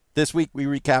This week, we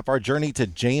recap our journey to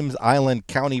James Island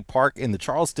County Park in the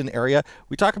Charleston area.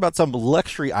 We talk about some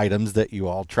luxury items that you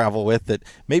all travel with that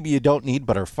maybe you don't need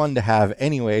but are fun to have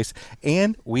anyways.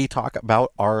 And we talk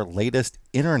about our latest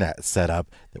internet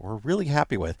setup that we're really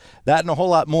happy with. That and a whole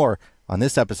lot more on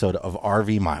this episode of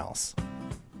RV Miles.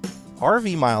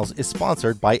 RV Miles is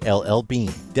sponsored by LL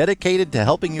Bean, dedicated to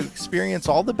helping you experience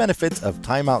all the benefits of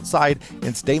time outside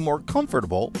and stay more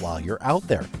comfortable while you're out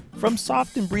there. From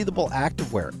soft and breathable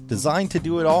activewear designed to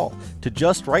do it all, to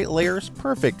just right layers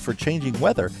perfect for changing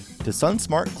weather, to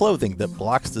sun-smart clothing that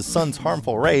blocks the sun's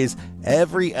harmful rays,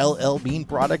 every LL Bean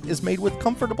product is made with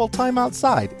comfortable time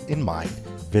outside in mind.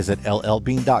 Visit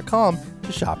llbean.com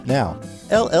to shop now.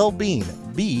 LL Bean,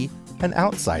 be an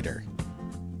outsider.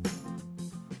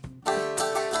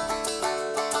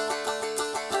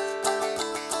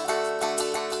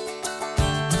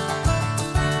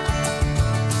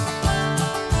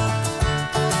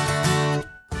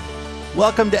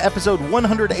 Welcome to episode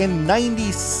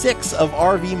 196 of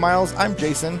RV Miles. I'm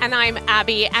Jason. And I'm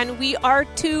Abby. And we are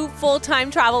two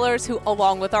full-time travelers who,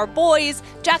 along with our boys,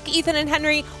 Jack, Ethan, and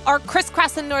Henry, are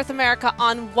crisscrossing North America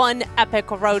on one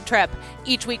epic road trip.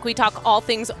 Each week we talk all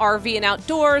things RV and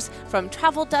outdoors, from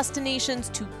travel destinations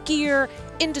to gear,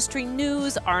 industry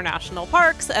news, our national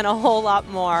parks, and a whole lot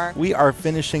more. We are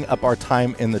finishing up our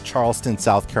time in the Charleston,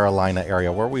 South Carolina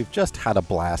area where we've just had a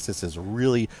blast. This is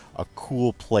really a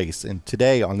cool place. And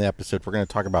today on the episode, we're going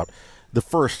to talk about the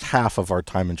first half of our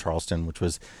time in Charleston, which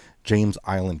was James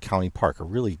Island County Park, a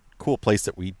really cool place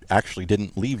that we actually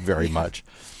didn't leave very much.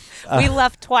 We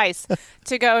left twice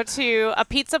to go to a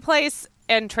pizza place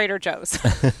and Trader Joe's.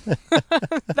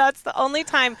 That's the only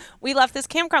time we left this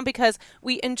campground because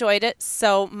we enjoyed it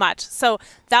so much. So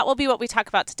that will be what we talk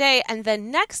about today. And then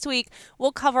next week,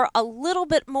 we'll cover a little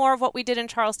bit more of what we did in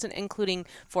Charleston, including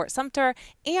Fort Sumter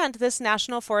and this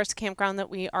National Forest campground that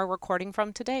we are recording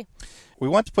from today. We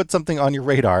want to put something on your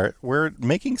radar. We're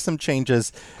making some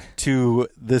changes to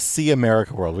the See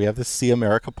America world. We have the See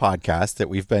America podcast that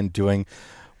we've been doing.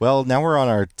 Well, now we're on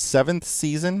our 7th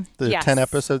season, the Yes. 10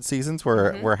 episode seasons.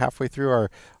 We're halfway through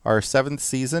our 7th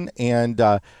season, and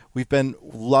we've been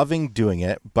loving doing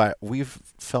it, but we've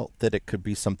felt that it could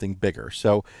be something bigger.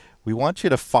 So we want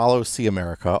you to follow See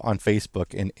America on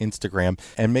Facebook and Instagram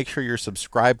and make sure you're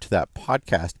subscribed to that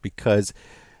podcast because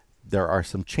there are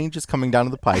some changes coming down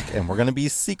to the pike, and we're going to be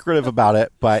secretive about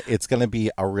it, but it's going to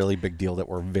be a really big deal that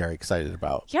we're very excited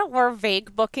about. Yeah, we're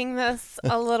vague booking this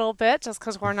a little bit just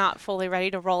because we're not fully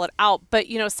ready to roll it out. But,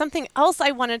 something else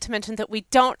I wanted to mention that we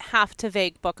don't have to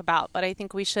vague book about, but I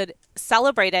think we should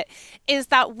celebrate it, is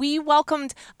that we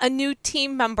welcomed a new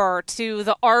team member to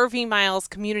the RV Miles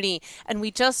community. And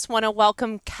we just want to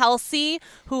welcome Kelsey,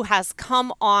 who has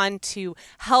come on to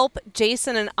help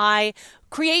Jason and I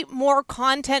create more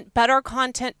content, better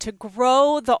content to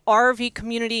grow the RV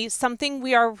community. Something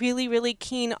we are really, really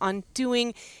keen on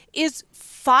doing is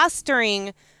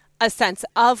fostering a sense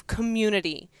of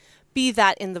community, be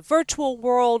that in the virtual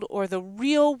world or the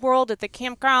real world at the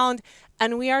campground.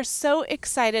 And we are so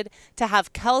excited to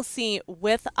have Kelsey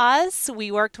with us.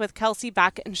 We worked with Kelsey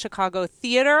back in Chicago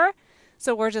Theater,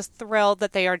 so we're just thrilled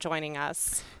that they are joining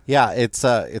us. Yeah, it's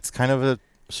kind of a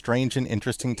strange and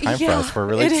interesting time for us. We're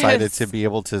really excited to be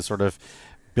able to sort of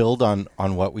build on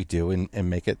what we do and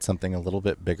make it something a little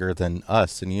bit bigger than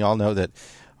us. And you all know that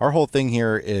our whole thing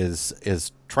here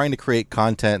is trying to create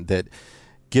content that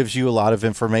gives you a lot of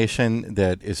information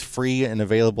that is free and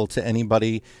available to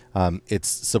anybody. It's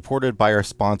supported by our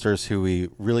sponsors who we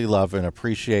really love and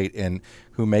appreciate and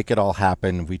who make it all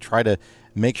happen. We try to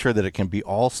make sure that it can be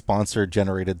all sponsor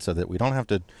generated so that we don't have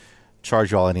to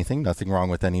charge you all anything. Nothing wrong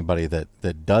with anybody that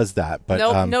does that.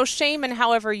 But no shame in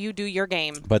however you do your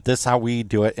game. But this is how we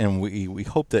do it, and we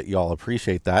hope that y'all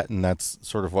appreciate that, and that's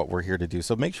sort of what we're here to do.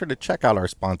 So make sure to check out our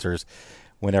sponsors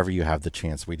whenever you have the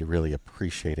chance. We'd really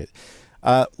appreciate it.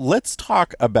 Let's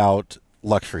talk about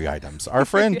luxury items. Our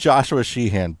friend Joshua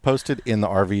Sheehan posted in the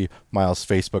RV Miles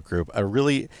Facebook group a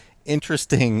really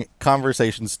interesting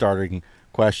conversation starting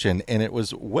question, and it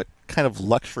was, what kind of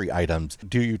luxury items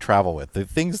do you travel with? The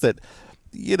things that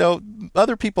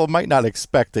other people might not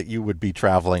expect that you would be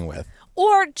traveling with,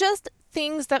 or just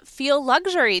things that feel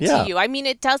luxury to you. I mean,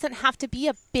 it doesn't have to be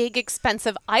a big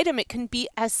expensive item. It can be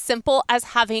as simple as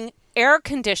having air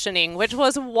conditioning, which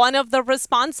was one of the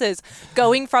responses.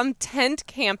 Going from tent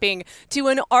camping to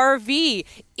an RV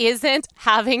isn't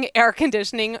having air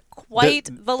conditioning quite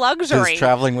the luxury. Does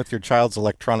traveling with your child's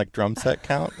electronic drum set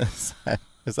count?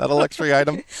 Is that a luxury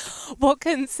item? Well,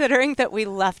 considering that we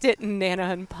left it in Nana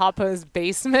and Papa's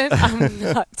basement, I'm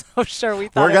not so sure we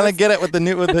thought we're going to get it with the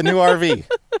new RV.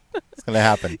 It's going to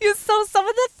happen. So some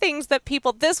of the things that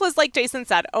people, this was like Jason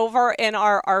said, over in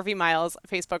our RV Miles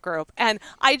Facebook group. And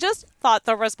I just thought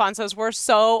the responses were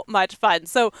so much fun.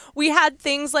 So we had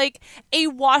things like a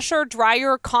washer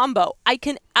dryer combo. I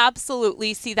can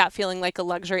absolutely see that feeling like a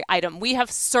luxury item. We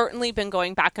have certainly been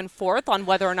going back and forth on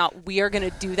whether or not we are going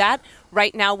to do that.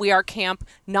 Right now, we are camp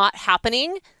not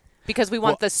happening because we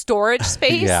want the storage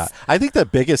space. Yeah. I think the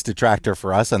biggest detractor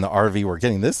for us on the RV we're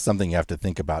getting, this is something you have to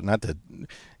think about, not to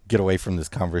get away from this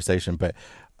conversation, but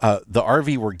the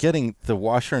RV we're getting, the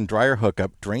washer and dryer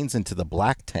hookup drains into the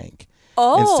black tank.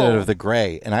 Instead of the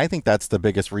gray. And I think that's the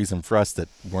biggest reason for us that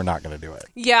we're not going to do it.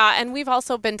 Yeah, and we've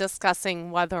also been discussing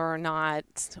whether or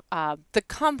not the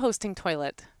composting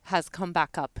toilet has come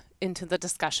back up into the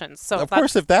discussion. So of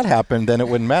course, if that happened, then it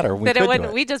wouldn't matter.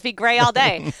 We'd just be gray all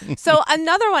day. So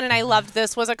another one, and I loved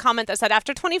this, was a comment that said,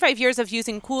 after 25 years of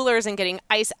using coolers and getting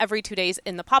ice every 2 days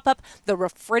in the pop-up, the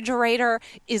refrigerator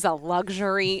is a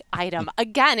luxury item.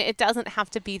 Again, it doesn't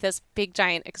have to be this big,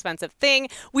 giant, expensive thing.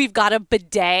 We've got a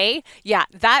bidet. Yeah,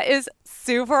 that is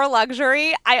super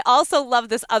luxury. I also love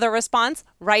this other response.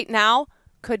 Right now,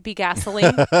 could be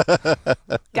gasoline.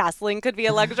 Gasoline could be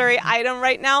a luxury item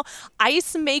right now.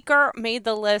 Ice maker made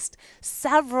the list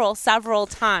several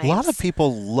times. A lot of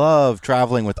people love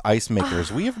traveling with ice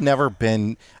makers. We have never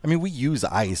been, I mean, we use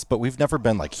ice, but we've never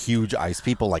been like huge ice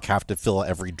people, like have to fill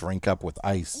every drink up with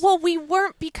ice. Well, we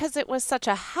weren't because it was such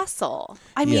a hassle.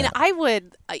 I mean, I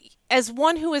would, as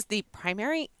one who is the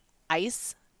primary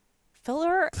ice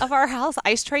filler of our house,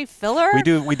 ice tray filler. We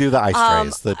do the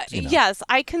ice trays. Yes,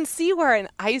 I can see where an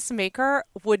ice maker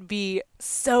would be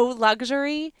so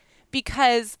luxury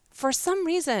because for some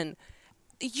reason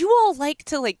you all like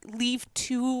to leave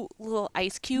 2 little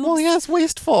ice cubes. Well, yeah, it's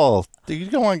wasteful. You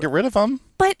don't want to get rid of them.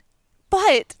 But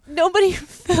nobody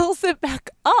fills it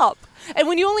back up. And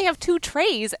when you only have 2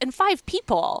 trays and 5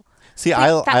 people. See,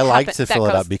 I like to fill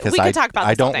it up because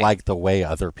I don't like the way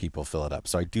other people fill it up.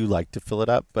 So I do like to fill it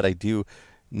up, but I do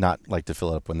not like to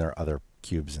fill it up when there are other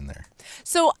cubes in there.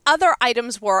 So other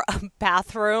items were a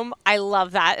bathroom. I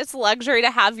love that. It's luxury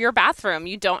to have your bathroom.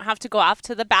 You don't have to go off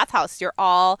to the bathhouse. You're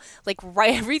all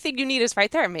right. Everything you need is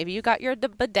right there. Maybe you got your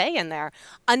bidet in there.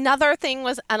 Another thing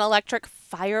was an electric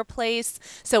fireplace.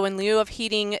 So in lieu of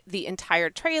heating the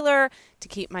entire trailer to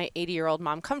keep my 80-year-old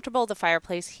mom comfortable, the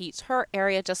fireplace heats her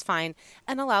area just fine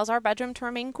and allows our bedroom to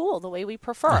remain cool the way we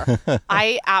prefer.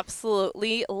 I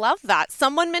absolutely love that.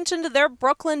 Someone mentioned their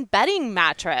Brooklyn bedding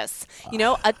mattress.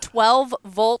 A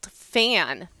 12-volt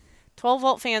fan.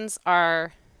 12-volt fans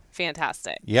are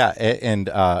fantastic. Yeah, and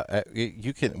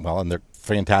you can, and they're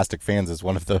fantastic fans is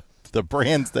one of the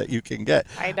brands that you can get.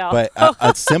 I know. But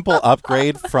a simple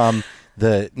upgrade from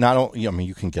not only,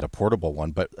 you can get a portable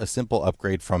one, but a simple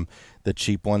upgrade from the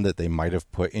cheap one that they might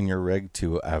have put in your rig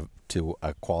to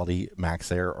a quality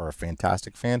Max Air or a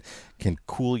fantastic fan can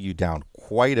cool you down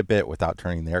quite a bit without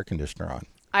turning the air conditioner on.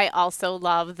 I also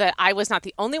love that I was not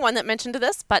the only one that mentioned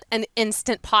this, but an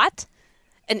Instant Pot.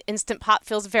 An Instant Pot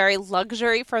feels very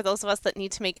luxury for those of us that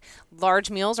need to make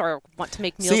large meals or want to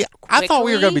make meals quickly. I thought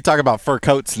we were going to be talking about fur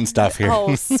coats and stuff here.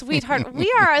 Oh, sweetheart. We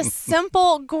are a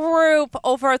simple group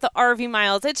over at the RV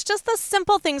Miles. It's just the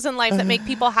simple things in life that make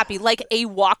people happy, like a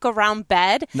walk-around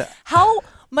bed. No. How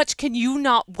much can you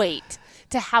not wait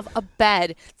to have a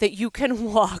bed that you can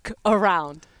walk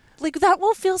around? That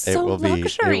will feel so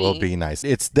luxury. It will be nice.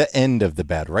 It's the end of the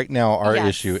bed. Right now, our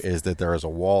issue is that there is a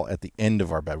wall at the end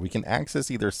of our bed. We can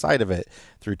access either side of it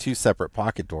through 2 separate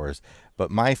pocket doors, but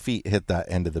my feet hit that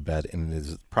end of the bed, and it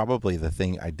is probably the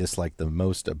thing I dislike the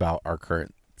most about our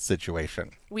current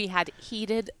situation. We had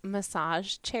heated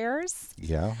massage chairs.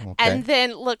 Yeah. Okay. And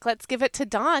then, look, let's give it to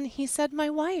Don. He said,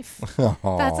 my wife.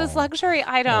 That's his luxury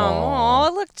item.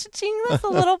 Oh, look, cha-ching, that's a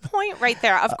little point right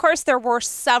there. Of course, there were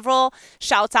several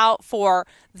shouts out for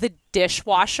the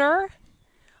dishwasher.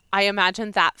 I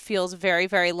imagine that feels very,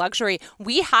 very luxury.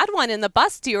 We had one in the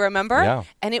bus, do you remember? Yeah.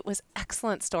 And it was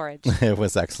excellent storage. It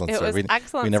was excellent storage.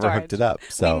 We never hooked it up.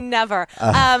 So. We never.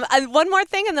 And one more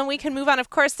thing, and then we can move on. Of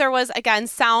course, there was, again,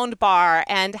 sound bar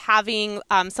and having,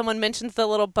 someone mentioned the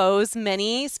little Bose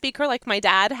Mini speaker like my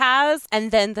dad has,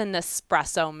 and then the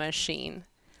Nespresso machine.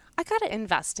 I got to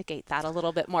investigate that a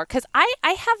little bit more because I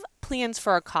have plans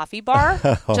for a coffee bar,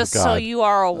 so you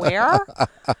are aware.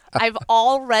 I've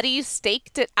already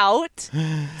staked it out.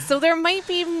 So there might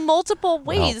be multiple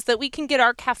ways that we can get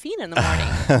our caffeine in the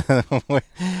morning.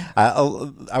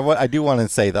 I do want to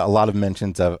say that a lot of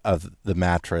mentions of the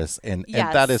mattress, and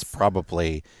that is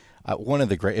probably one of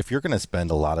the great, if you're going to spend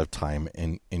a lot of time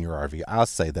in your RV, I'll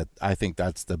say that I think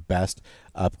that's the best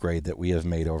upgrade that we have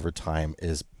made over time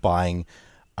is buying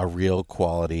a real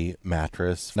quality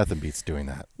mattress. Nothing beats doing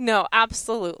that. No,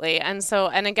 absolutely. And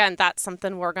again, that's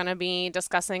something we're going to be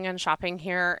discussing and shopping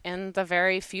here in the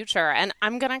very future. And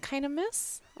I'm going to kind of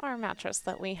miss our mattress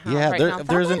that we have right now.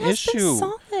 There's an has been issue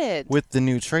solid. with the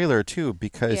new trailer too,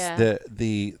 because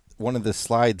the one of the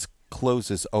slides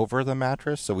closes over the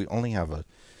mattress, so we only have a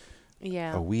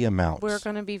wee amount. We're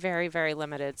going to be very, very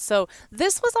limited. So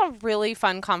this was a really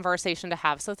fun conversation to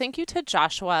have. So thank you to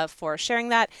Joshua for sharing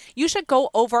that. You should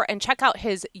go over and check out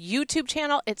his YouTube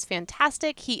channel. It's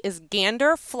fantastic. He is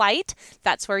Gander Flight.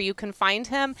 That's where you can find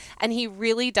him. And he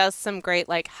really does some great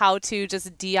like how to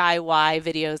just DIY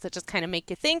videos that just kind of make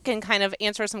you think and kind of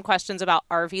answer some questions about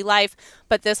RV life.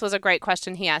 But this was a great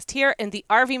question he asked here in the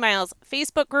RV Miles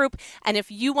Facebook group. And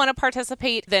if you want to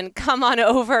participate, then come on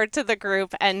over to the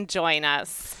group and join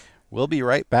us. We'll be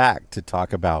right back to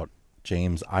talk about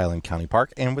James Island County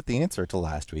Park and with the answer to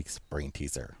last week's brain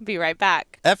teaser. Be right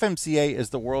back. FMCA is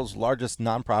the world's largest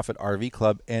nonprofit RV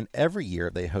club, and every year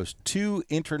they host 2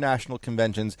 international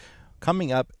conventions.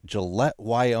 Coming up, Gillette,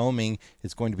 Wyoming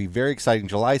is going to be very exciting.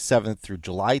 July 7th through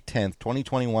July 10th,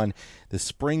 2021, the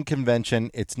spring convention.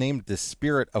 It's named the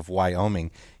Spirit of Wyoming.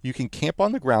 You can camp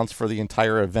on the grounds for the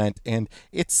entire event, and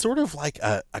it's sort of like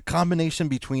a combination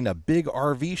between a big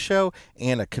RV show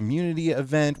and a community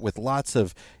event with lots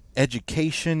of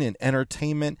education and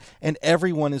entertainment, and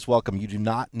everyone is welcome. You do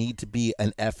not need to be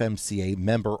an FMCA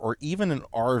member or even an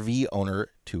RV owner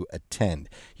to attend.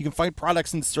 You can find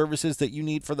products and services that you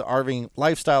need for the RVing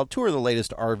lifestyle, tour the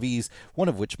latest RVs, one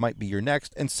of which might be your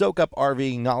next, and soak up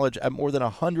RVing knowledge at more than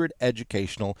 100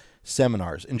 educational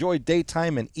seminars. Enjoy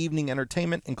daytime and evening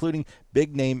entertainment, including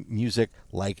big-name music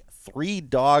like Three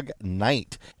Dog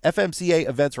Night. FMCA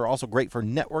events are also great for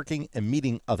networking and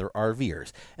meeting other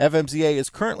RVers. FMCA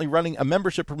is currently running a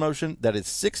membership promotion that is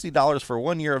 $60 for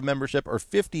 1 year of membership or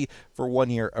 $50 for 1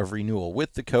 year of renewal.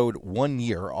 With the code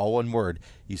 1YEAR, all one word,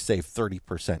 you save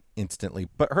 30% instantly.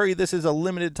 But hurry, this is a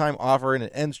limited time offer and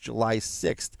it ends July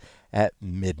 6th at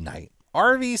midnight.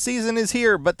 RV season is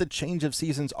here, but the change of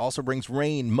seasons also brings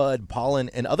rain, mud, pollen,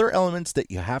 and other elements that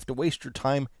you have to waste your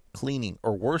time cleaning,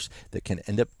 or worse, that can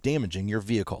end up damaging your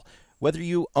vehicle. Whether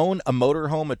you own a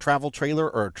motorhome, a travel trailer,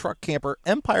 or a truck camper,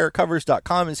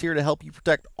 EmpireCovers.com is here to help you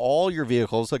protect all your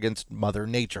vehicles against Mother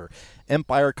Nature.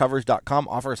 EmpireCovers.com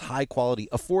offers high-quality,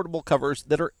 affordable covers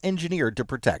that are engineered to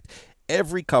protect.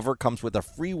 Every cover comes with a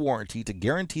free warranty to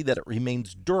guarantee that it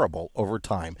remains durable over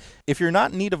time. If you're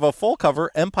not in need of a full cover,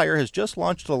 Empire has just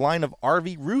launched a line of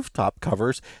RV rooftop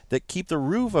covers that keep the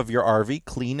roof of your RV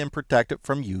clean and protect it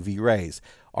from UV rays.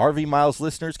 RV Miles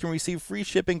listeners can receive free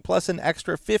shipping plus an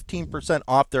extra 15%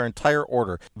 off their entire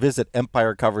order. Visit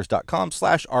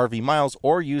EmpireCovers.com/RVMiles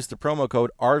or use the promo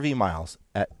code RVMiles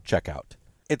at checkout.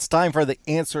 It's time for the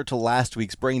answer to last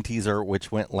week's brain teaser,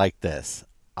 which went like this.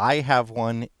 I have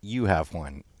one, you have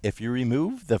one. If you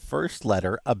remove the first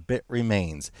letter, a bit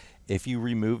remains. If you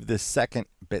remove the second,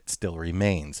 bit still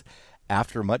remains.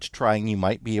 After much trying, you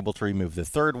might be able to remove the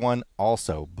third one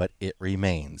also, but it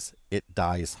remains. It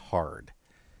dies hard.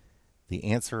 The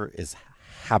answer is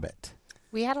habit.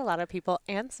 We had a lot of people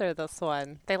answer this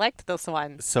one. They liked this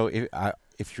one. So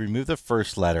if you remove the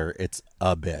first letter, it's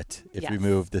a bit. If you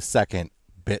remove the second,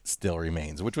 bit still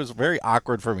remains, which was very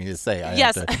awkward for me to say.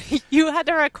 You had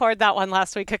to record that one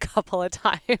last week a couple of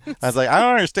times. I was like, I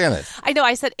don't understand this. I know.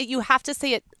 I said, you have to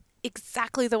say it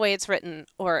exactly the way it's written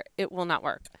or it will not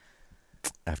work.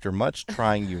 After much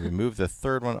trying, you remove the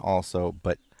third one also,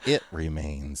 but it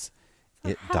remains.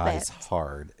 It dies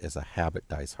hard as a habit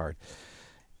dies hard.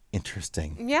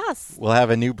 Interesting. Yes. We'll have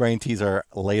a new brain teaser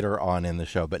later on in the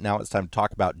show, but now it's time to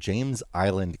talk about James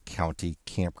Island County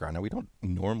Campground. Now, we don't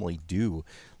normally do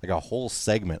like a whole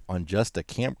segment on just a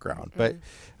campground, but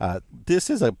this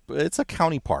is it's a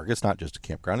county park. It's not just a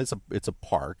campground. It's a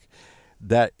park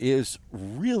that is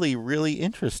really, really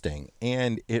interesting,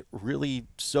 and it really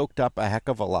soaked up a heck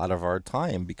of a lot of our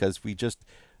time because we just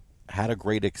had a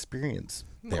great experience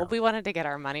there. Well, we wanted to get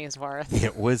our money's worth.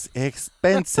 It was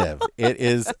expensive. It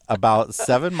is about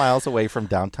 7 miles away from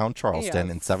downtown Charleston,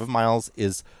 and 7 miles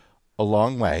is a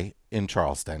long way in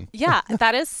Charleston. Yeah,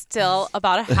 that is still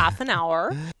about a half an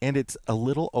hour. And it's a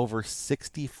little over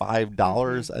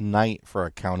 $65 a night for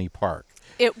a county park.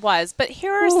 It was. But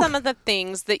here are some of the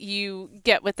things that you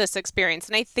get with this experience.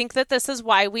 And I think that this is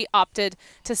why we opted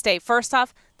to stay. First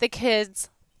off, the kids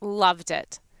loved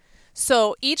it.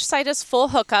 So each site is full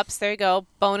hookups. There you go.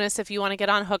 Bonus if you want to get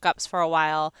on hookups for a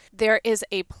while. There is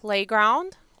a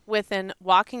playground within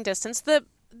walking distance. The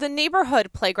the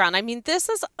neighborhood playground. I mean, this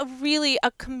is really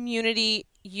a community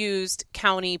used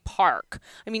county park.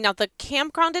 I mean, now the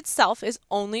campground itself is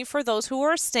only for those who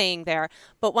are staying there,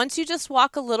 but once you just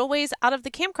walk a little ways out of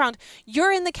the campground,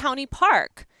 you're in the county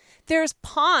park. There's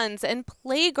ponds and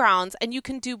playgrounds, and you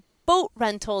can do boat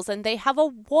rentals, and they have a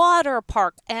water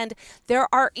park, and there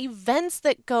are events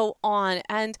that go on,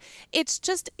 and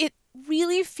it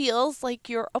really feels like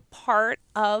you're a part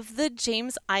of the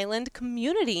James Island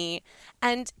community,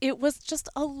 and it was just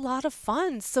a lot of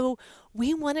fun. So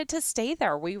we wanted to stay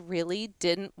there. We really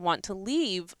didn't want to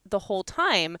leave the whole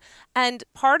time. And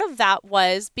part of that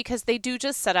was because they do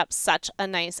just set up such a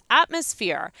nice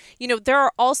atmosphere. There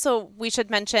are also, we should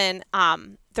mention,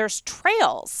 there's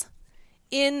trails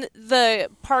in the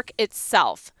park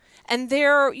itself. And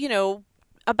they're,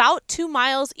 about 2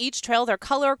 miles each trail. They're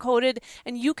color coded,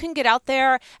 and you can get out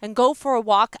there and go for a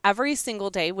walk every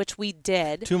single day, which we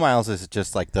did. 2 miles is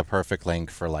just like the perfect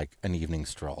length for like an evening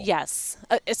stroll. Yes.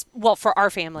 Well, for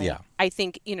our family. Yeah. I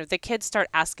think, the kids start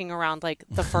asking around like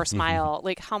the first mile,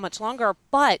 like how much longer.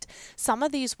 But some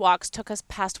of these walks took us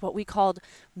past what we called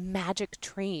magic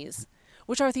trees,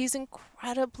 which are these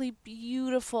incredibly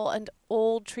beautiful and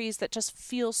old trees that just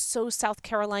feel so South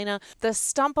Carolina. The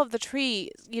stump of the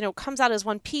tree, comes out as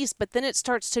one piece, but then it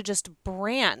starts to just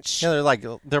branch. Yeah,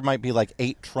 there might be like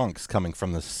 8 trunks coming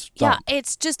from the stump. Yeah,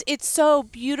 it's so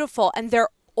beautiful, and they're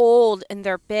old and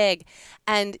they're big,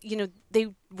 and they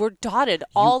were dotted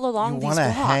all along these walks. You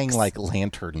want to hang like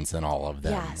lanterns in all of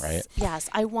them, yes, right? Yes,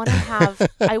 I want to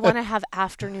have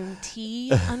afternoon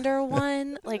tea under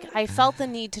one. Like, I felt the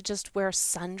need to just wear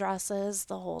sundresses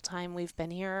the whole time we've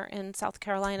been here in South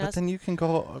Carolina. But then you can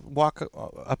go walk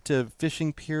up to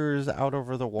fishing piers out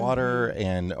over the water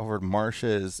and over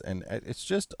marshes, and it's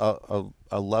just a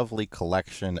lovely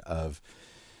collection of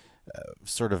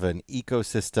sort of an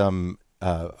ecosystem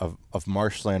of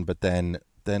marshland, but then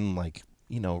like,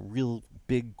 real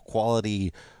big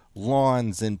quality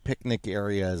lawns and picnic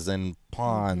areas and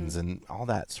ponds and all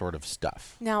that sort of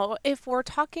stuff. Now, if we're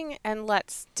talking, and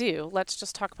let's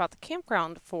just talk about the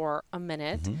campground for a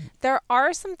minute. There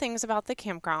are some things about the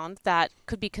campground that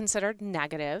could be considered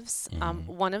negatives.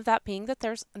 One of that being that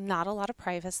there's not a lot of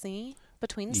privacy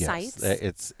between sites.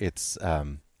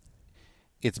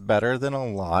 It's better than a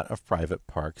lot of private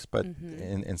parks, but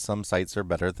in some sites are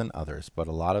better than others. But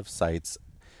a lot of sites,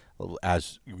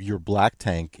 as your Black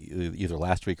Tank, either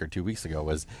last week or 2 weeks ago,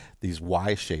 was these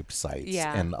Y-shaped sites.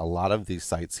 Yeah. And a lot of these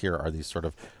sites here are these sort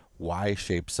of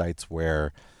Y-shaped sites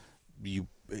where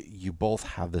you both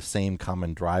have the same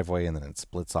common driveway, and then it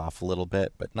splits off a little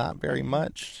bit, but not very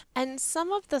much. And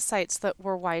some of the sites that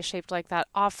were Y-shaped like that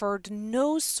offered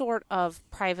no sort of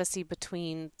privacy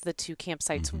between the two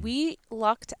campsites. We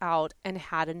lucked out and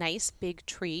had a nice big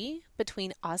tree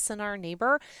between us and our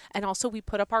neighbor, and also we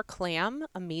put up our clam.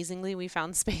 Amazingly, we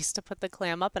found space to put the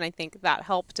clam up, and I think that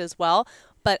helped as well.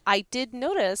 But I did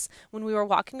notice when we were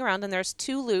walking around, and there's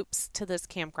 2 loops to this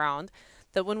campground,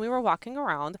 that when we were walking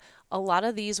around, a lot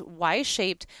of these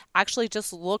Y-shaped actually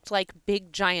just looked like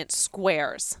big giant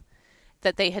squares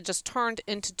that they had just turned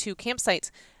into 2 campsites.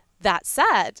 That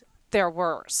said, there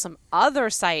were some other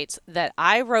sites that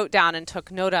I wrote down and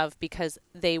took note of because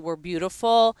they were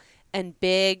beautiful and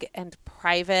big and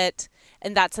private.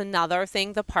 And that's another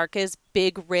thing. The park is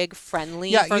big rig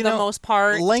friendly for the most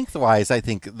part. Lengthwise, I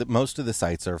think that most of the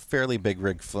sites are fairly big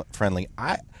rig friendly.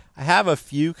 I have a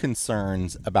few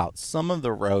concerns about some of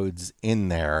the roads in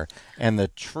there and the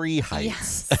tree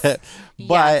heights. Yes.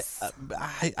 But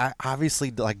I obviously,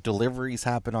 like, deliveries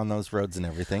happen on those roads and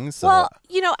everything. So. Well,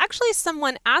 actually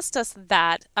someone asked us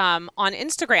that on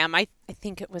Instagram. I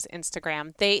think it was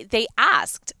Instagram. They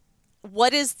asked,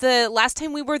 what is the last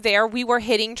time we were there, we were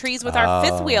hitting trees with our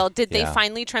fifth wheel. Did they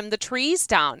finally trim the trees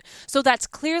down? So that's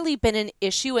clearly been an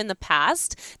issue in the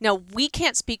past. Now, we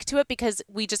can't speak to it because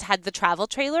we just had the travel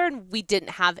trailer and we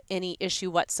didn't have any issue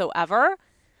whatsoever.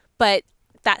 But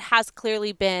that has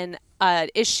clearly been an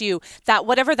issue, that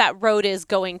whatever that road is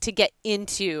going to get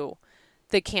into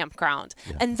the campground.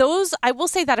 Yeah. And those, I will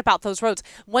say that about those roads.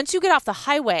 Once you get off the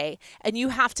highway and you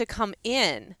have to come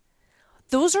in,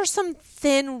 those are some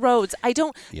thin roads.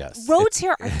 Roads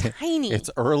here are tiny. It's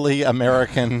early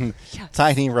American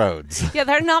tiny roads. Yeah,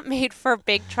 they're not made for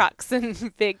big trucks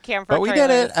and big camper But we trailers.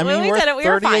 did it. I mean, we're did it. We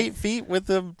 38 feet with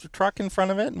the truck in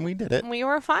front of it, and we did it. We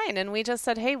were fine. And we just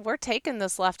said, hey, we're taking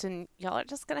this left, and y'all are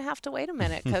just going to have to wait a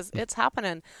minute because it's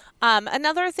happening.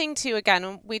 Another thing, too,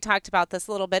 again, we talked about this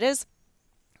a little bit, is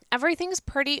everything's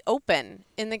pretty open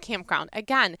in the campground.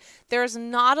 Again, there's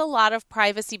not a lot of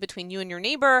privacy between you and your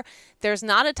neighbor. There's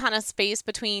not a ton of space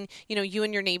between, you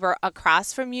and your neighbor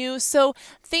across from you. So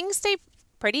things stay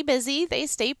pretty busy. They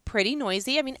stay pretty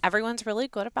noisy. I mean, everyone's really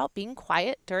good about being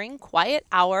quiet during quiet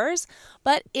hours,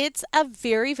 but it's a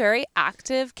very, very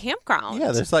active campground.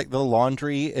 Yeah, there's like the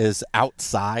laundry is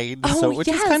outside, which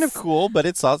is yes. kind of cool, but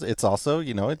it's also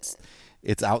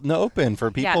it's out in the open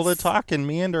for people to talk and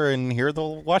meander and hear the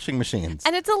washing machines.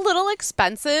 And it's a little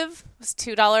expensive. It's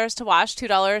 $2 to wash,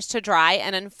 $2 to dry.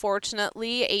 And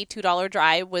unfortunately, a $2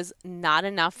 dry was not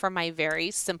enough for my very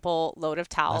simple load of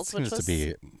towels. That seems to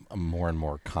be a more and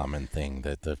more common thing,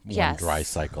 that the one dry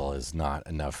cycle is not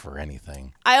enough for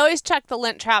anything. I always check the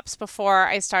lint traps before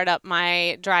I start up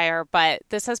my dryer, but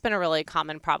this has been a really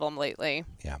common problem lately.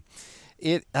 Yeah.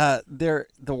 The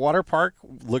water park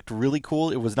looked really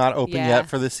cool. It was not open yet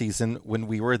for the season when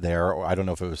we were there. Or I don't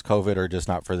know if it was COVID or just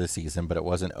not for the season, but it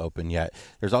wasn't open yet.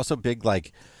 There's also a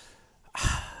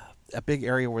big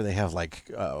area where they have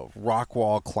rock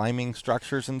wall climbing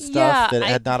structures and stuff that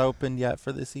had not opened yet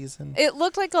for the season. It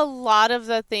looked like a lot of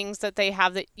the things that they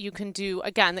have that you can do,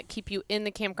 again, that keep you in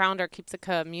the campground or keep the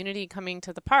community coming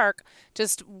to the park,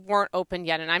 just weren't open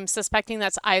yet. And I'm suspecting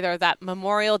that's either that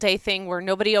Memorial Day thing where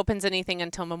nobody opens anything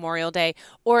until Memorial Day,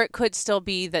 or it could still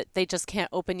be that they just can't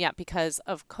open yet because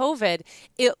of COVID.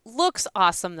 It looks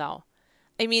awesome, though.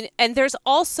 I mean, and there's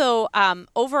also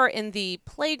over in the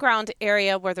playground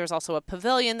area where there's also a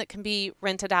pavilion that can be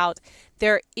rented out,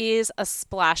 there is a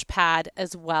splash pad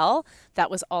as well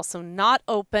that was also not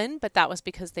open, but that was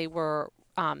because they were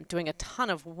doing a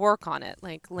ton of work on it,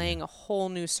 like laying a whole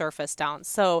new surface down.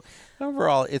 So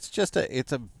overall, it's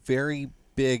a very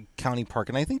big county park.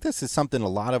 And I think this is something a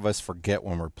lot of us forget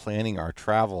when we're planning our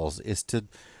travels, is to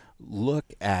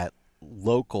look at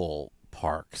local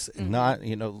parks and not,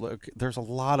 look, there's a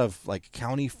lot of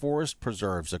county forest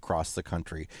preserves across the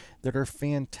country that are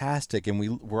fantastic,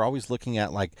 and we're always looking at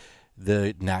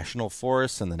the national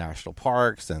forests and the national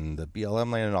parks and the BLM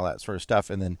land and all that sort of stuff,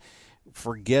 and then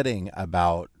forgetting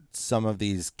about some of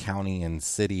these county and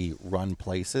city run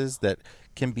places that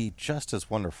can be just as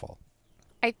wonderful.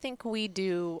 I think we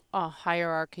do a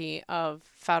hierarchy of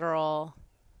federal,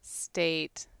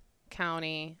 state,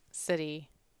 county, city,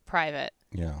 private.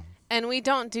 Yeah. And we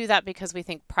don't do that because we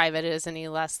think private is any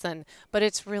less than, but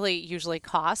it's really usually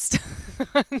cost.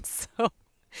 So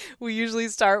we usually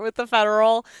start with the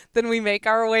federal, then we make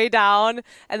our way down,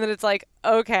 and then it's like,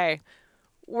 okay,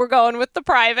 we're going with the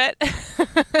private.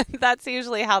 That's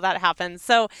usually how that happens.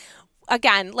 So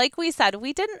again, like we said,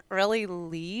 we didn't really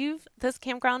leave this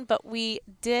campground, but we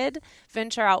did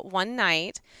venture out one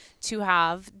night to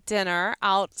have dinner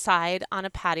outside on a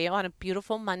patio on a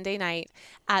beautiful Monday night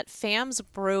at Fam's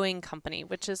Brewing Company,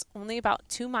 which is only about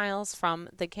 2 miles from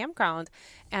the campground.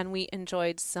 And we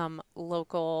enjoyed some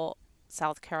local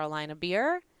South Carolina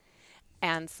beer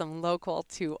and some local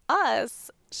to us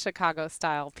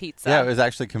Chicago-style pizza. Yeah, it was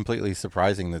actually completely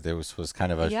surprising that there was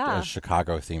kind of a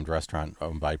Chicago-themed restaurant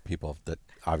owned by people that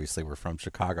obviously were from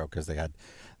Chicago, because they had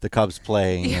the Cubs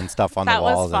playing and stuff on the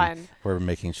walls. That was fun. And we're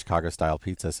making Chicago-style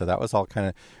pizza. So that was all kind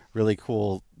of really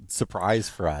cool surprise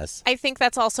for us. I think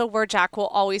that's also where Jack will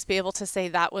always be able to say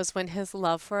that was when his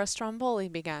love for a Stromboli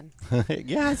began.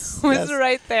 Yes. Was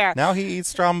right there. Now he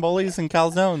eats Strombolis and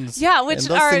calzones. Yeah, which and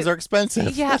those things are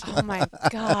expensive. Yeah. Oh my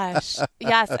gosh.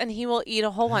 Yes, and he will eat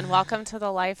a whole one. Welcome to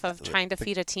the life of trying to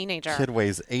feed a teenager. Kid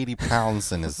weighs 80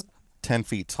 pounds and is 10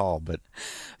 feet tall, but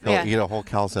he'll eat a whole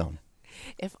calzone.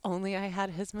 If only I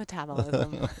had his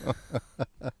metabolism.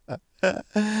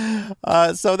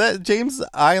 So that James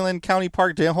Island County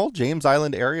Park, the whole James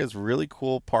Island area is a really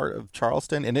cool part of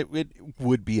Charleston, and it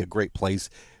would be a great place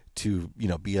to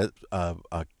be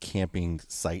a camping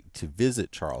site to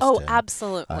visit Charleston. Oh,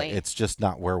 absolutely. It's just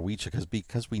not where we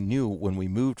because we knew when we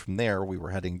moved from there we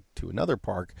were heading to another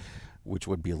park, which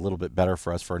would be a little bit better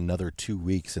for us for another 2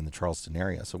 weeks in the Charleston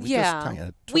area. So we just kind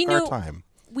of took our time.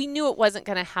 We knew it wasn't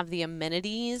going to have the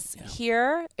amenities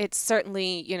here. It's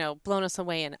certainly, blown us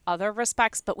away in other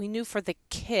respects, but we knew for the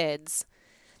kids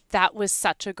that was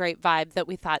such a great vibe that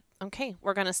we thought, okay,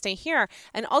 we're going to stay here.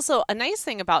 And also a nice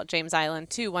thing about James Island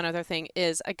too, one other thing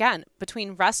is, again,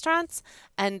 between restaurants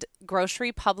and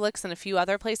grocery Publix and a few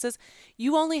other places,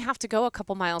 you only have to go a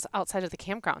couple miles outside of the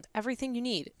campground. Everything you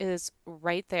need is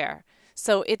right there.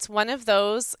 So it's one of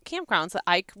those campgrounds that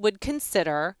I would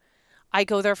consider. I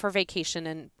go there for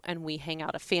vacation and we hang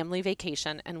out, a family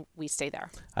vacation, and we stay there.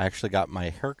 I actually got my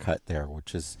haircut there,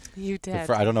 which is... You did.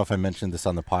 I don't know if I mentioned this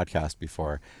on the podcast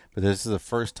before, but this is the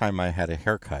first time I had a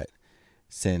haircut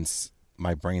since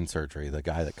my brain surgery, the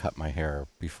guy that cut my hair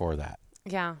before that.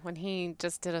 Yeah, when he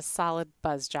just did a solid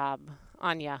buzz job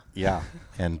on you. Yeah,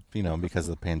 and, because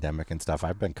of the pandemic and stuff,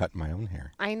 I've been cutting my own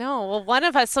hair. I know. Well, one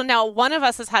of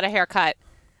us has had a haircut.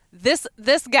 This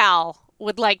gal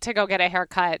would like to go get a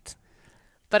haircut,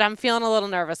 but I'm feeling a little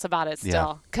nervous about it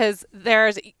still because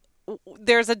there's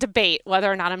a debate whether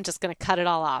or not I'm just going to cut it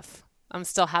all off. I'm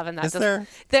still having that. Is there?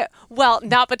 Well,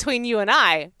 not between you and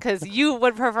I, because you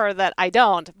would prefer that I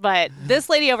don't. But this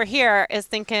lady over here is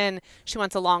thinking she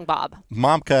wants a long bob.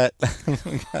 Mom cut.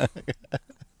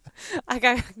 I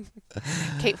got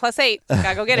Kate +8.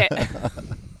 Gotta go get it.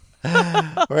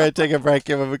 We're going to take a break.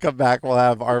 And when we come back, we'll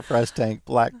have our Fresh Tank,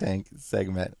 Black Tank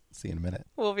segment. See you in a minute.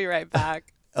 We'll be right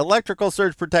back. Electrical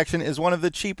surge protection is one of the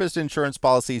cheapest insurance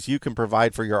policies you can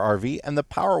provide for your RV, and the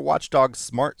Power Watchdog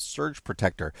Smart Surge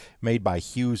Protector, made by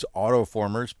Hughes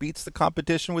Autoformers, beats the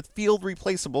competition with field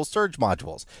replaceable surge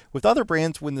modules. With other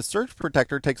brands, when the surge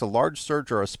protector takes a large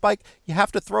surge or a spike, you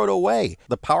have to throw it away.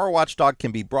 The Power Watchdog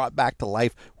can be brought back to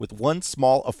life with one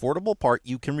small, affordable part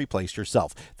you can replace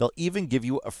yourself. They'll even give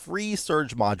you a free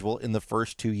surge module in the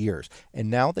first 2 years, and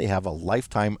now they have a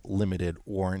lifetime limited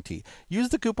warranty. Use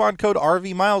the coupon code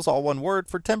RVMiles, all one word,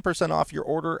 for 10% off your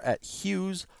order at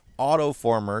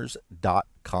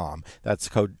HughesAutoformers.com. That's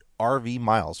code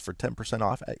RVMiles for 10%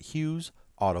 off at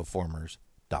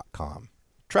HughesAutoformers.com.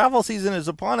 Travel season is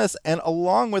upon us, and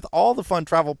along with all the fun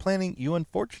travel planning, you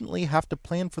unfortunately have to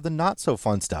plan for the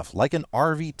not-so-fun stuff, like an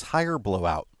RV tire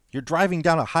blowout. You're driving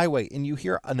down a highway and you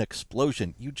hear an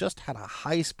explosion. You just had a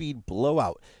high-speed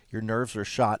blowout. Your nerves are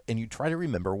shot, and you try to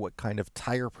remember what kind of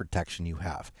tire protection you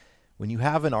have. When you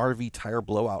have an RV tire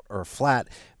blowout or a flat,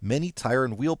 many tire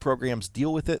and wheel programs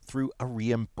deal with it through a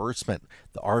reimbursement.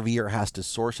 The RVer has to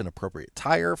source an appropriate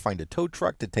tire, find a tow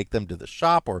truck to take them to the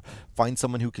shop, or find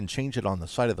someone who can change it on the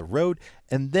side of the road,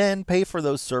 and then pay for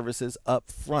those services up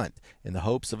front in the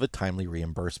hopes of a timely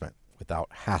reimbursement without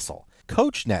hassle.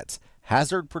 CoachNet's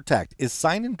Hazard Protect is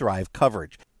sign and drive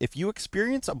coverage. If you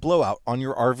experience a blowout on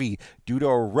your RV due to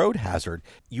a road hazard,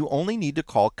 you only need to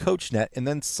call CoachNet and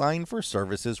then sign for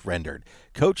services rendered.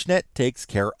 CoachNet takes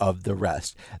care of the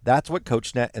rest. That's what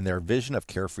CoachNet and their vision of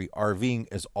carefree RVing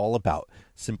is all about.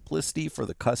 Simplicity for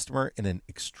the customer in an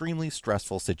extremely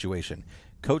stressful situation.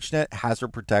 CoachNet Hazard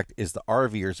Protect is the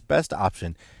RVer's best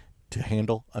option to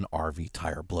handle an RV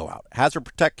tire blowout. Hazard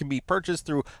Protect can be purchased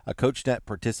through a CoachNet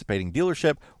participating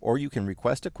dealership, or you can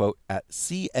request a quote at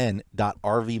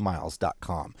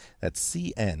cn.rvmiles.com. That's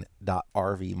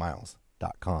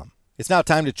cn.rvmiles.com. It's now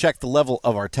time to check the level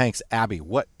of our tanks. Abby,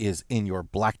 what is in your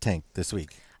black tank this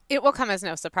week? It will come as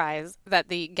no surprise that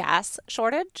the gas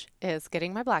shortage is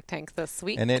getting my black tank this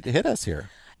week. And it hit us here.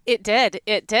 It did,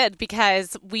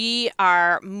 because we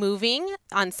are moving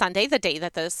on Sunday, the day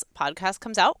that this podcast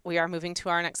comes out. We are moving to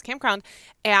our next campground,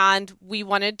 and we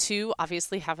wanted to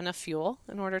obviously have enough fuel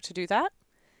in order to do that,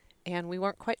 and we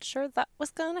weren't quite sure that was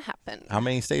going to happen. How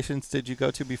many stations did you go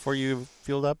to before you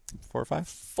fueled up? 4 or 5?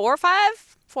 4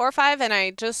 or 5, and I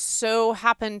just so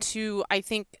happened to, I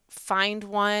think, find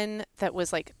one that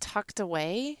was like tucked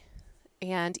away.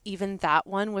 And even that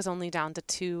one was only down to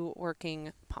 2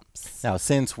 working pumps. Now,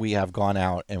 since we have gone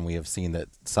out and we have seen that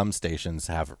some stations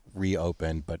have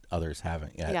reopened, but others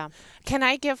haven't yet. Yeah. Can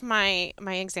I give my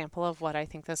example of what I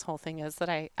think this whole thing is that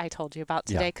I told you about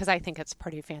today? Because I think it's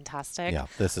pretty fantastic. Yeah,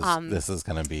 this is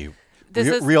going to be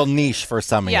is real niche for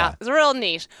some of you. Yeah, it's real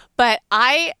niche. But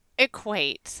I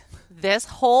equate this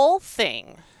whole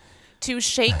thing to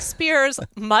Shakespeare's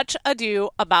Much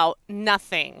Ado About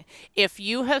Nothing. If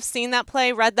you have seen that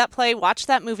play, read that play, watched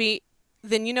that movie,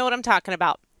 then you know what I'm talking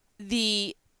about.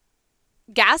 The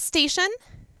gas station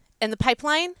and the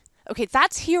pipeline, okay,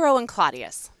 that's Hero and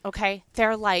Claudius, okay?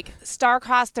 They're like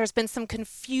star-crossed. There's been some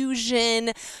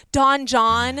confusion. Don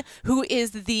John, who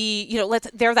is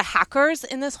they're the hackers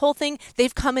in this whole thing.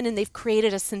 They've come in and they've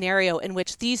created a scenario in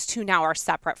which these two now are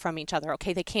separate from each other,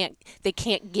 okay? They can't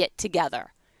get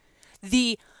together.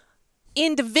 The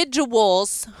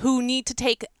individuals who need to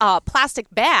take plastic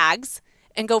bags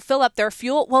and go fill up their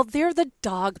fuel, well, they're the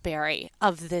Dogberry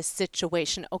of this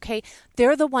situation, okay?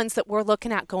 They're the ones that we're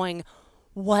looking at going,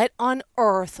 what on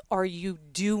earth are you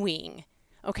doing,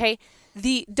 okay?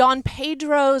 The Don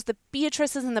Pedros, the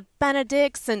Beatrices, and the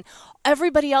Benedicts, and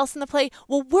everybody else in the play,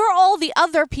 well, we're all the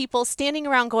other people standing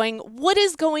around going, what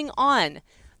is going on?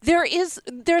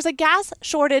 There's a gas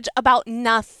shortage about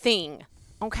nothing.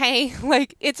 Okay,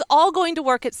 like it's all going to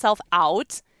work itself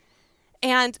out.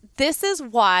 And this is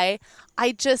why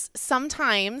I just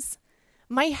sometimes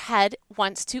my head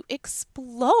wants to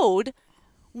explode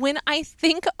when I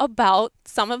think about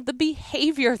some of the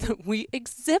behavior that we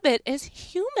exhibit as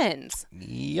humans.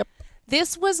 Yep.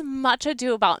 This was Much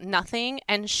Ado About Nothing,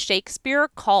 and Shakespeare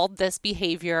called this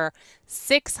behavior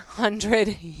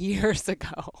 600 years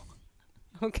ago.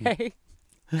 Okay?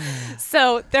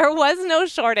 So there was no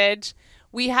shortage.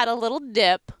 We had a little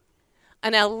dip.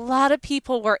 And a lot of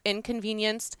people were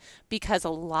inconvenienced because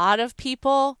a lot of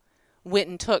people went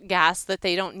and took gas that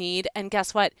they don't need. And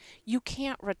guess what? You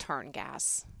can't return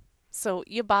gas. So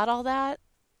you bought all that,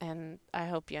 and I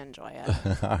hope you enjoy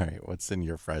it. All right, what's in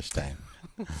your fresh tank?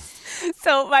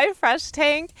 So my fresh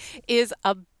tank is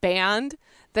a band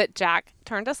that Jack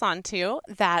turned us on to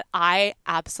that I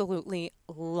absolutely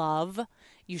love.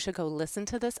 You should go listen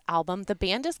to this album. The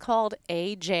band is called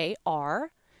AJR.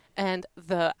 And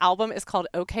the album is called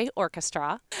OK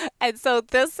Orchestra. And so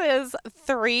this is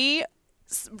three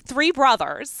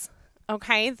brothers,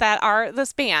 okay, that are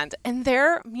this band. And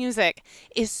their music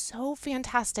is so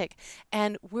fantastic.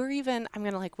 And I'm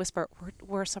going to like whisper,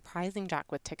 we're surprising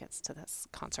Jack with tickets to this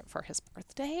concert for his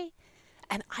birthday.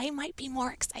 And I might be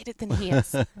more excited than he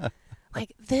is.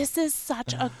 Like, this is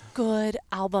such a good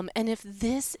album. And if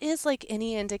this is like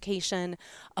any indication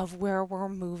of where we're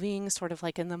moving, sort of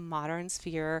like in the modern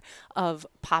sphere of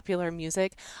popular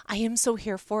music, I am so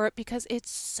here for it because it's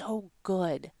so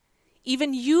good.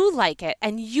 Even you like it,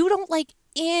 and you don't like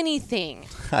anything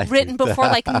written before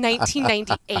like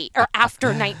 1998 or after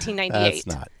 1998. That's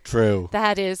not true.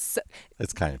 That is.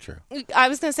 It's kind of true. I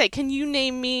was going to say, can you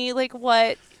name me like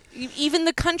what? Even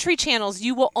the country channels,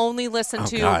 you will only listen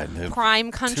to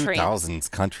prime country. 2000s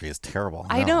country is terrible.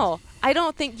 I know. I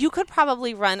don't think you could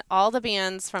probably run all the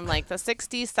bands from like the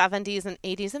 60s, 70s, and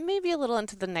 80s, and maybe a little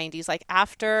into the 90s. Like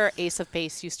after Ace of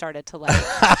Base, you started to like.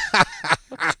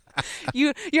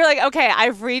 You're like, okay,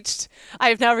 I've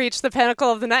now reached the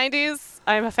pinnacle of the 90s.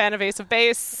 I'm a fan of Ace of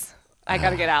Base. I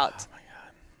got to get out. Oh my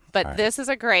God. But this is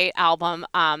a great album.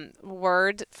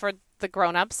 Word for the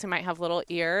grown-ups who might have little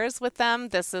ears with them.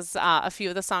 This is a few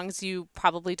of the songs you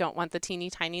probably don't want the teeny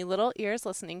tiny little ears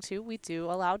listening to. We do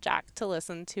allow Jack to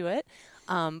listen to it.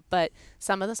 But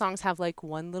some of the songs have like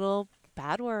one little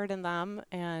bad word in them,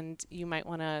 and you might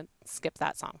want to skip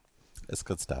that song. It's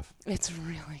good stuff. It's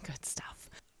really good stuff.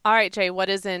 All right, Jay, what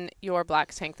is in your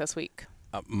black tank this week?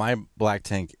 My black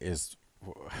tank is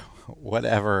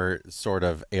whatever sort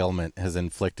of ailment has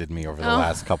inflicted me over the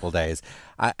last couple of days.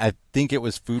 I think it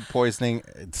was food poisoning.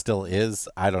 It still is.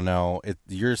 I don't know.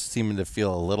 You're seeming to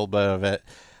feel a little bit of it.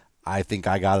 I think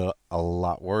I got a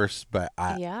lot worse, but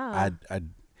I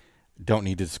don't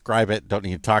need to describe it. Don't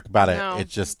need to talk about it. No,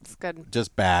 it's good.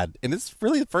 just bad. And it's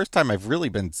really the first time I've really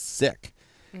been sick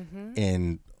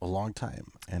in a long time.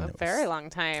 And a very long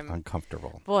time.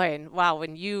 Uncomfortable. Boy, wow,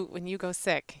 when you go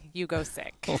sick, you go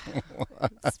sick.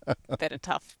 It's been a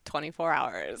tough 24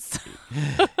 hours.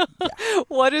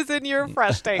 What is in your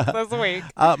fresh tank this week?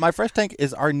 My fresh tank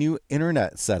is our new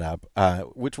internet setup,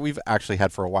 which we've actually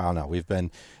had for a while now. We've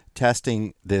been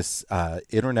testing this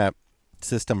internet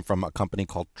system from a company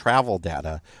called Travel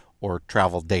Data or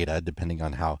Travel Data, depending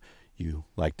on how you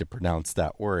like to pronounce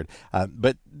that word.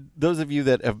 But those of you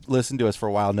that have listened to us for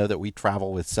a while know that we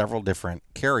travel with several different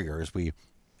carriers. We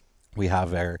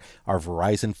have our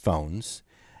Verizon phones,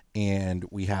 and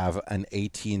we have an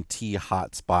AT&T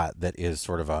hotspot that is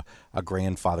sort of a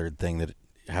grandfathered thing that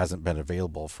hasn't been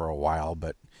available for a while,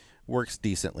 but works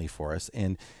decently for us.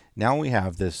 And now we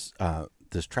have this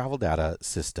Travel Data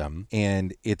system,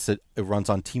 and it runs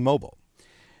on T-Mobile.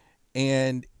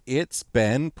 And it's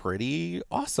been pretty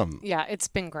awesome. Yeah, it's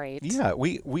been great. Yeah,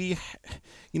 we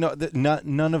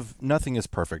nothing is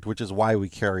perfect, which is why we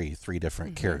carry three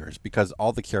different carriers, because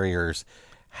all the carriers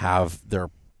have their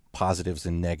positives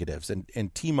and negatives.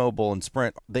 And T-Mobile and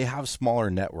Sprint, they have smaller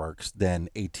networks than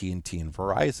AT&T and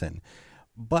Verizon.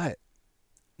 But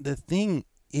the thing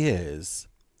is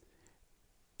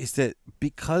that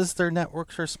because their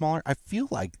networks are smaller, I feel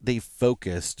like they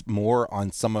focused more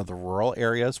on some of the rural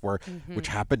areas which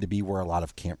happen to be where a lot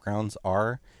of campgrounds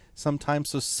are sometimes.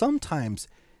 So sometimes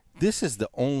this is the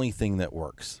only thing that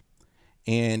works.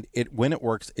 And when it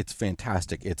works, it's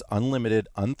fantastic. It's unlimited,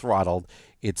 unthrottled.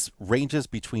 It ranges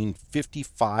between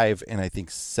 55 and I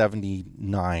think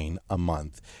 79 a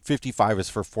month. 55 is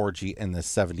for 4G and the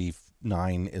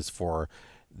 79 is for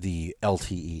the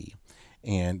LTE.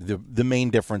 And the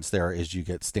main difference there is you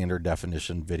get standard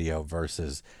definition video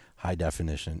versus high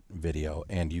definition video,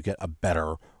 and you get a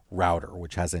better router,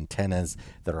 which has antennas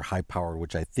that are high powered,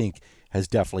 which I think has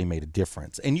definitely made a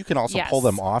difference. And you can also pull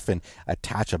them off and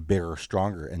attach a bigger,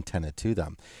 stronger antenna to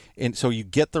them. And so you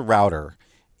get the router,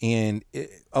 and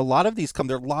a lot of these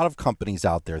there are a lot of companies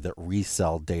out there that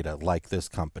resell data like this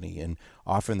company, and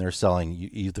often they're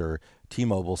selling either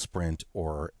T-Mobile, Sprint,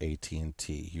 or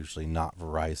AT&T, usually not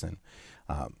Verizon.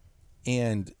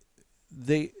 And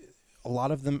a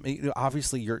lot of them,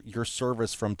 obviously your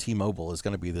service from T-Mobile is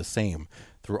going to be the same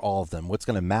through all of them. What's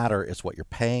going to matter is what you're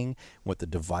paying, what the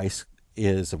device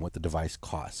is and what the device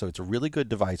costs. So it's a really good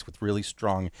device with really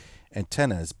strong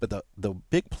antennas. But the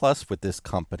big plus with this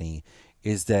company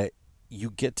is that you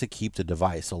get to keep the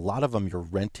device. A lot of them, you're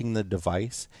renting the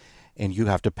device and you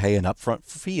have to pay an upfront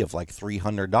fee of like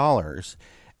 $300.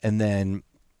 And then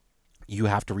you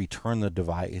have to return the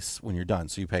device when you're done.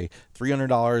 So you pay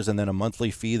 $300 and then a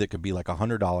monthly fee that could be like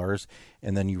 $100.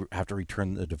 And then you have to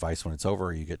return the device when it's over,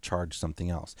 or you get charged something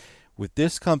else. With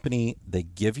this company, they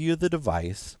give you the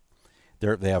device.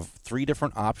 They have 3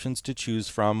 different options to choose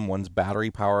from. One's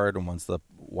battery powered and one's the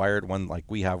wired one like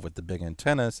we have with the big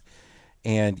antennas.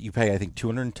 And you pay, I think,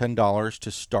 $210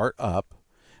 to start up,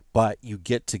 but you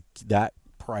get to that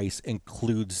price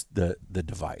includes the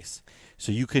device.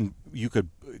 So you could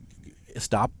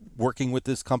stop working with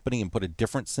this company and put a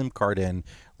different SIM card in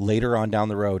later on down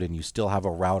the road, and you still have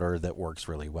a router that works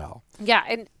really well. Yeah,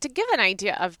 and to give an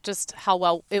idea of just how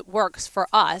well it works for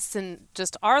us and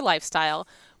just our lifestyle,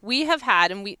 we have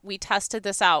had, and we tested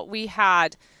this out, we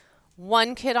had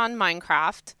 1 kid on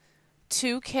Minecraft,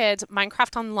 2 kids,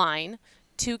 Minecraft online,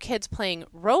 2 kids playing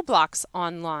Roblox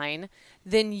online.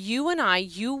 Then you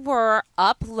were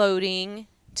uploading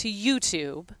to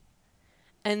YouTube.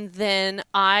 And then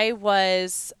I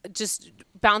was just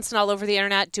bouncing all over the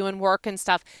internet doing work and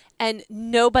stuff. And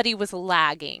nobody was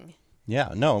lagging. Yeah,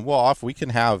 no. Well, we can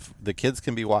have the kids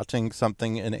can be watching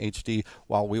something in HD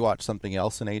while we watch something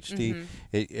else in HD. Mm-hmm.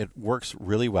 It works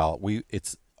really well.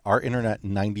 It's our internet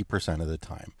 90% of the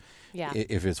time. Yeah.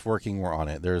 If it's working, we're on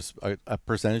it. There's a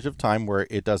percentage of time where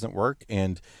it doesn't work,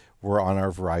 and we're on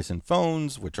our Verizon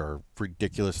phones, which are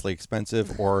ridiculously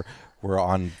expensive, or we're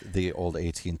on the old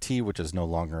AT&T, which is no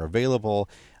longer available.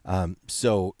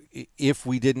 So if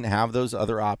we didn't have those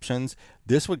other options,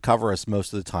 this would cover us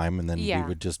most of the time, and then we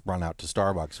would just run out to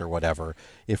Starbucks or whatever.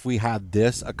 If we had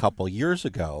this a couple years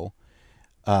ago,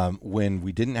 when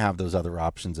we didn't have those other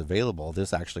options available,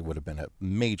 this actually would have been a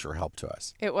major help to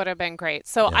us. It would have been great.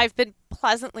 So I've been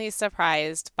pleasantly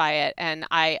surprised by it, and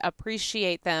I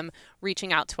appreciate them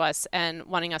reaching out to us and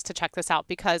wanting us to check this out,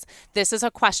 because this is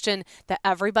a question that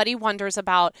everybody wonders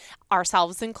about,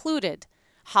 ourselves included.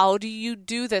 How do you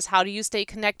do this? How do you stay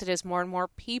connected as more and more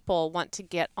people want to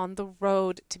get on the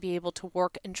road to be able to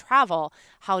work and travel?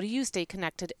 How do you stay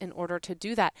connected in order to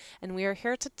do that? And we are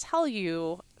here to tell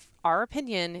you, our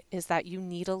opinion is that you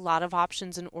need a lot of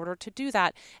options in order to do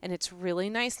that. And it's really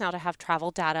nice now to have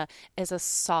Travel Data as a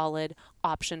solid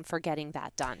option for getting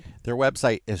that done. Their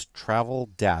website is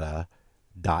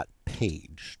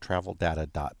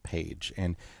traveldata.page.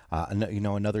 And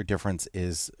another difference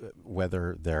is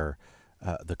whether they're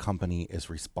the company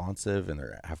is responsive and they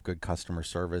have good customer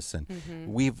service. And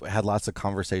we've had lots of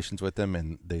conversations with them,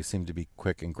 and they seem to be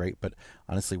quick and great. But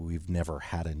honestly, we've never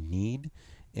had a need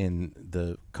in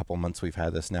the couple months we've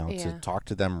had this now to talk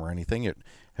to them or anything. It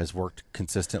has worked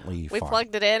consistently We fine.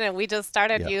 Plugged it in and we just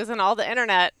started using all the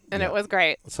internet, and it was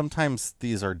great. Sometimes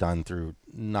these are done through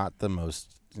not the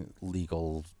most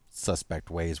legal suspect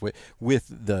ways with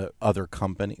the other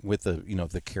company, with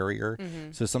the carrier.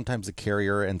 So sometimes the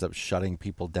carrier ends up shutting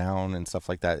people down and stuff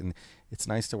like that. And it's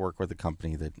nice to work with a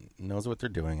company that knows what they're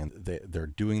doing, and they're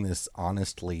doing this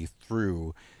honestly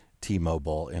through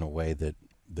T-Mobile in a way that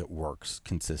works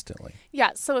consistently.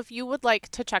 Yeah, so if you would like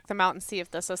to check them out and see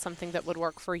if this is something that would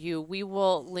work for you, we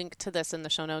will link to this in the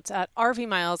show notes at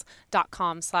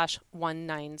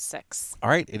rvmiles.com/196. All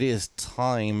right, it is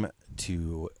time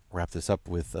to wrap this up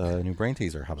with a new brain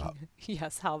teaser. How about?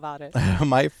 Yes, how about it?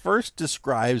 My first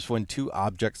describes when 2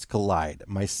 objects collide.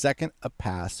 My second, a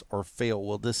pass or fail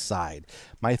will decide.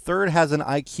 My third has an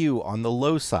IQ on the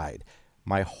low side.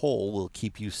 My whole will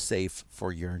keep you safe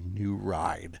for your new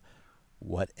ride.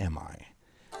 What am I?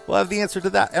 We'll have the answer to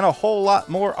that and a whole lot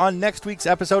more on next week's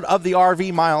episode of the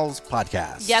RV Miles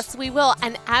podcast. Yes, we will.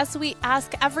 And as we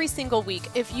ask every single week,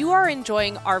 if you are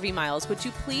enjoying RV Miles, would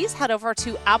you please head over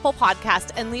to Apple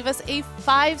Podcast and leave us a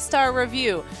 5-star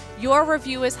review? Your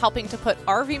review is helping to put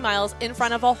RV Miles in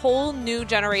front of a whole new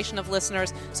generation of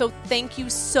listeners. So thank you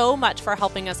so much for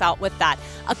helping us out with that.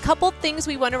 A couple things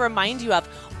we want to remind you of.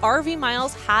 RV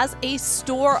Miles has a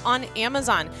store on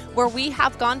Amazon where we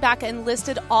have gone back and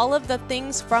listed all of the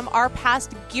things from our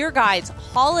past gear guides,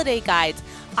 holiday guides,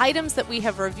 items that we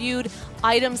have reviewed,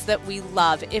 items that we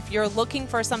love. If you're looking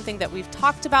for something that we've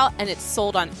talked about and it's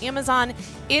sold on Amazon,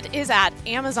 it is at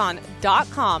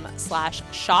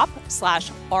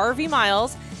amazon.com/shop/RV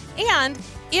Miles. And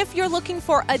if you're looking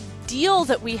for a deal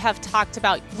that we have talked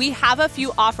about. We have a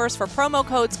few offers for promo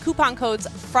codes, coupon codes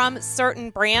from certain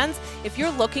brands. If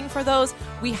you're looking for those,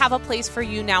 we have a place for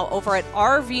you now over at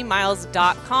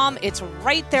rvmiles.com. It's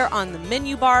right there on the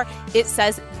menu bar. It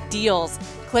says deals.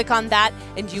 Click on that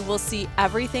and you will see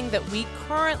everything that we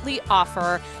currently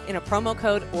offer in a promo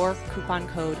code or coupon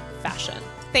code fashion.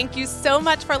 Thank you so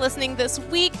much for listening this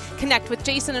week. Connect with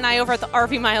Jason and I over at the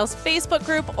RV Miles Facebook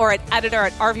group or at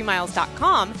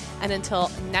editor@rvmiles.com. And until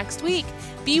next week,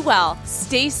 be well,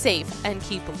 stay safe, and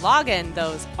keep logging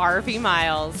those RV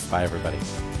miles. Bye, everybody.